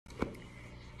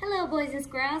Hello boys and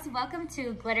squirrels, welcome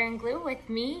to Glitter and Glue with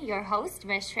me, your host,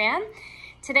 Miss Fran.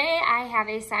 Today I have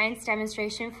a science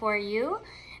demonstration for you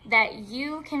that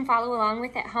you can follow along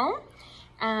with at home.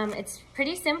 It's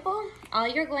pretty simple. All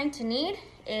you're going to need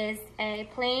is a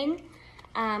plain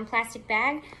plastic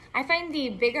bag. I find the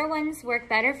bigger ones work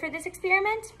better for this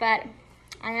experiment, but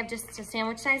I have just a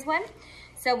sandwich size one,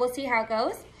 so we'll see how it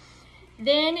goes.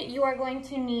 Then you are going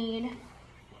to need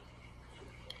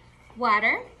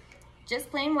water. Just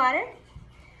plain water.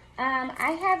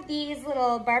 I have these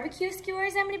little barbecue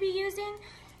skewers I'm going to be using,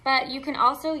 but you can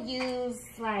also use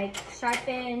like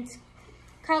sharpened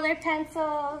colored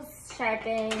pencils,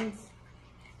 sharpened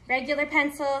regular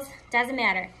pencils, doesn't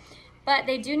matter. But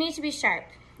they do need to be sharp.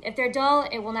 If they're dull,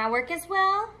 it will not work as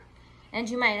well, and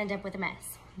you might end up with a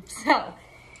mess. So,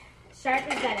 sharp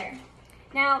is better.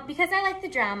 Now, because I like the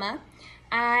drama,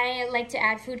 I like to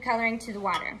add food coloring to the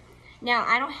water. Now,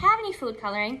 I don't have any food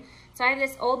coloring, so I have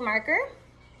this old marker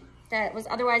that was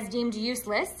otherwise deemed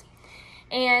useless,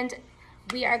 and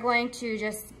we are going to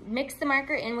just mix the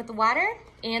marker in with the water,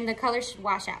 and the color should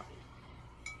wash out.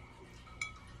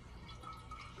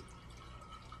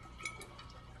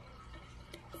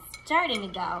 Starting to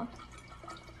go.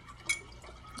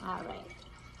 All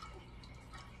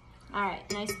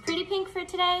right, nice pretty pink for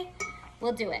today.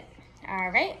 We'll do it.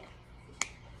 All right,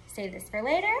 save this for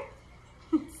later.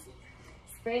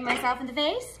 Spray myself in the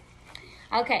face.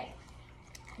 Okay,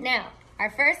 now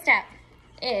our first step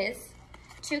is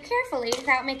to carefully,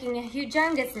 without making a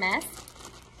humongous mess,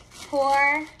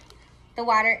 pour the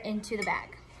water into the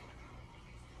bag.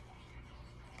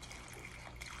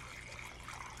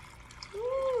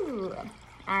 Ooh,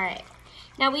 all right.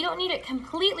 Now we don't need it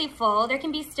completely full. There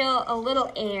can be still a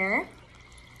little air,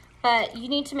 but you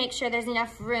need to make sure there's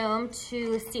enough room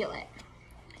to seal it.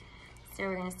 So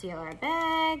we're gonna seal our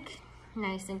bag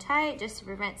nice and tight just to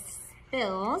prevent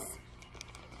spills.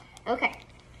 Okay,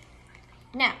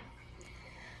 now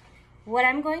what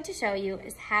I'm going to show you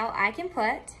is how I can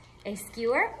put a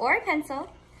skewer or a pencil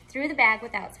through the bag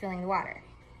without spilling the water.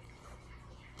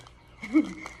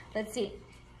 Let's see.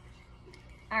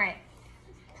 All right,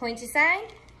 point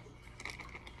aside.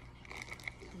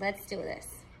 Let's do this.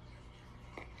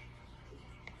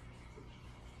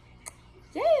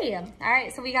 Yay! All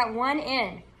right, so we got one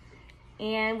in,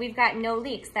 and we've got no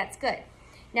leaks. That's good.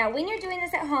 Now, when you're doing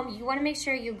this at home, you want to make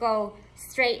sure you go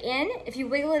straight in. If you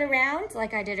wiggle it around,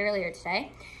 like I did earlier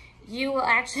today, you will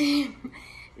actually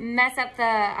mess up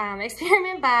the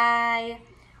experiment by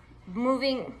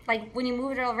moving, like when you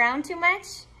move it around too much,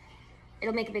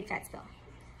 it'll make a big fat spill.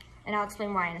 And I'll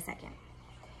explain why in a second.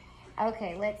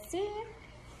 Okay, let's see.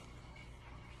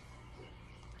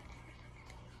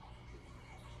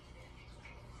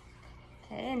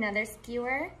 Okay, another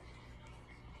skewer.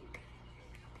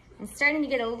 I'm starting to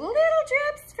get a little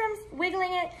drips from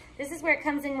wiggling it. This is where it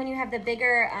comes in when you have the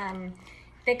bigger,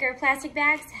 thicker plastic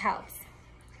bags. Helps.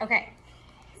 Okay,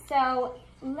 so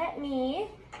let me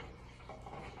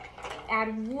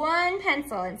add one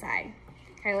pencil inside.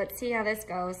 Okay, let's see how this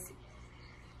goes.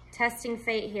 Testing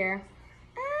fate here.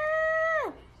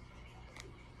 Ah!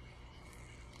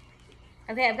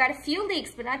 Okay, I've got a few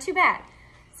leaks, but not too bad.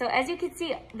 So as you can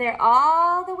see, they're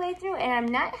all the way through, and I'm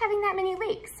not having that many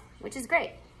leaks, which is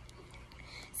great.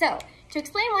 So, to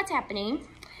explain what's happening,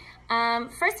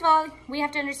 first of all, we have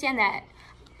to understand that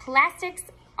plastics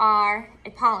are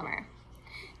a polymer.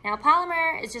 Now,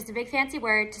 polymer is just a big fancy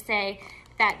word to say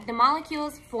that the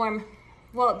molecules form,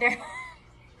 well, they're,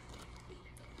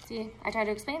 see, I try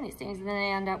to explain these things and then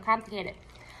they end up complicated.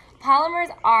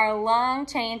 Polymers are long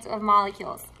chains of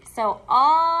molecules. So,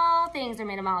 all things are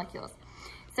made of molecules.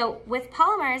 So, with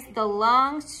polymers, the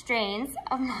long strains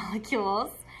of molecules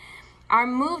are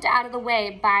moved out of the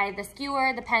way by the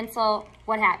skewer, the pencil,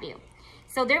 what have you.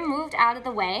 So they're moved out of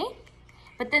the way,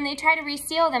 but then they try to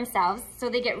reseal themselves, so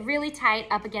they get really tight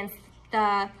up against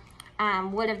the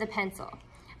wood of the pencil.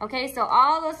 Okay, so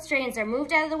all those strains are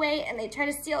moved out of the way, and they try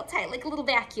to seal it tight like a little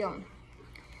vacuum.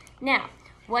 Now,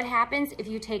 what happens if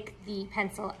you take the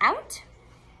pencil out?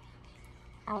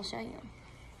 I'll show you.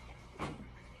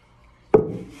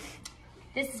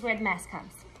 This is where the mess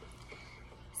comes.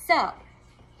 So,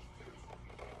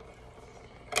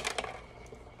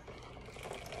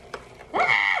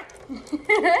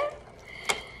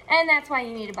 and that's why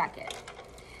you need a bucket.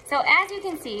 So as you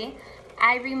can see,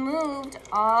 I removed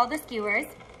all the skewers,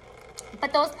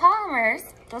 but those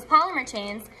polymer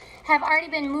chains have already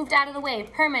been moved out of the way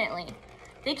permanently.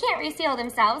 They can't reseal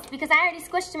themselves because I already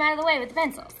squished them out of the way with the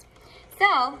pencils.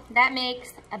 So that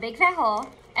makes a big fat hole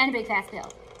and a big fat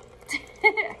spill.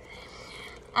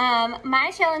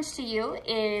 My challenge to you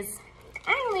is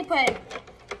I only put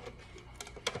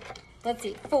let's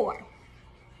see, 4.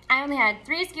 I only had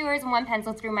 3 skewers and 1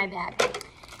 pencil through my bag.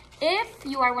 If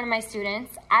you are one of my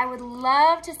students, I would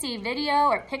love to see video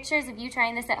or pictures of you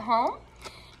trying this at home,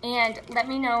 and let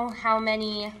me know how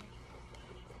many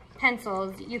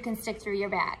pencils you can stick through your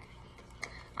bag.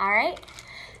 All right,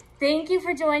 thank you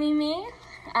for joining me.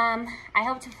 I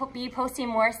hope to be posting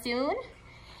more soon,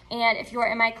 and if you are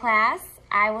in my class,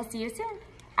 I will see you soon.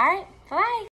 All right, bye-bye.